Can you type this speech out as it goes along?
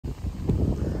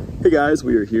Hey guys,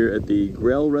 we are here at the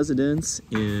Grail Residence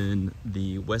in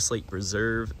the Westlake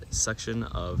Preserve section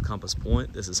of Compass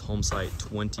Point. This is home site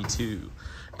 22.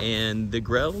 And the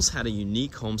Grails had a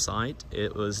unique home site.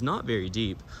 It was not very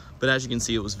deep, but as you can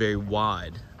see, it was very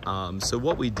wide. So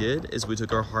what we did is we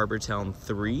took our Harbortown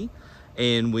 3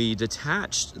 and we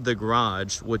detached the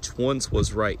garage, which once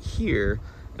was right here,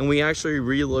 and we actually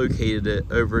relocated it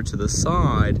over to the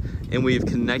side, and we've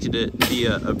connected it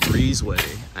via a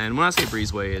breezeway. And when I say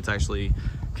breezeway, it's actually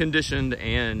conditioned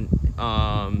and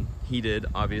heated.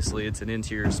 Obviously, it's an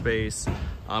interior space.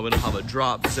 We don't have a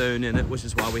drop zone in it, which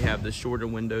is why we have the shorter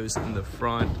windows in the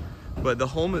front. But the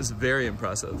home is very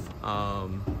impressive.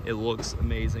 It looks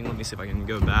amazing. Let me see if I can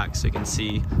go back so you can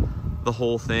see the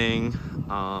whole thing.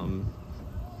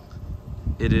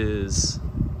 It is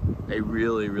a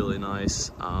really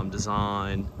nice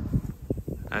design.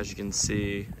 As you can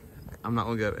see, I'm not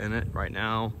gonna go in it right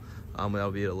now.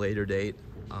 That'll be at a later date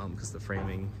because the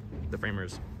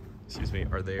framers, excuse me,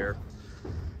 are there.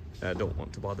 I don't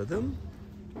want to bother them.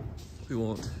 We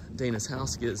want Dana's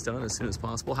house to get this done as soon as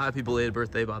possible. Happy belated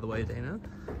birthday, by the way, Dana.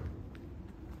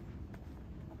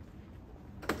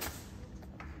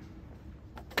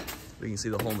 You can see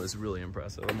the home is really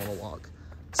impressive. I'm gonna walk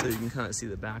so you can kind of see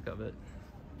the back of it.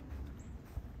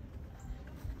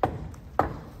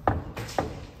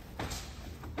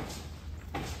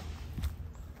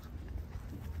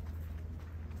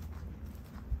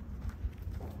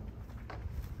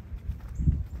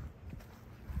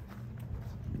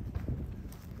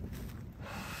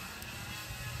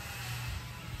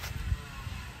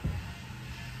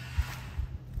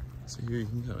 So here you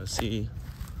can kind of see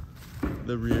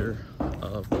the rear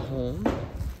of the home.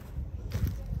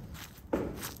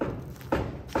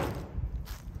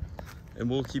 And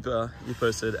we'll keep you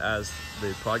posted as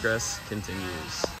the progress continues.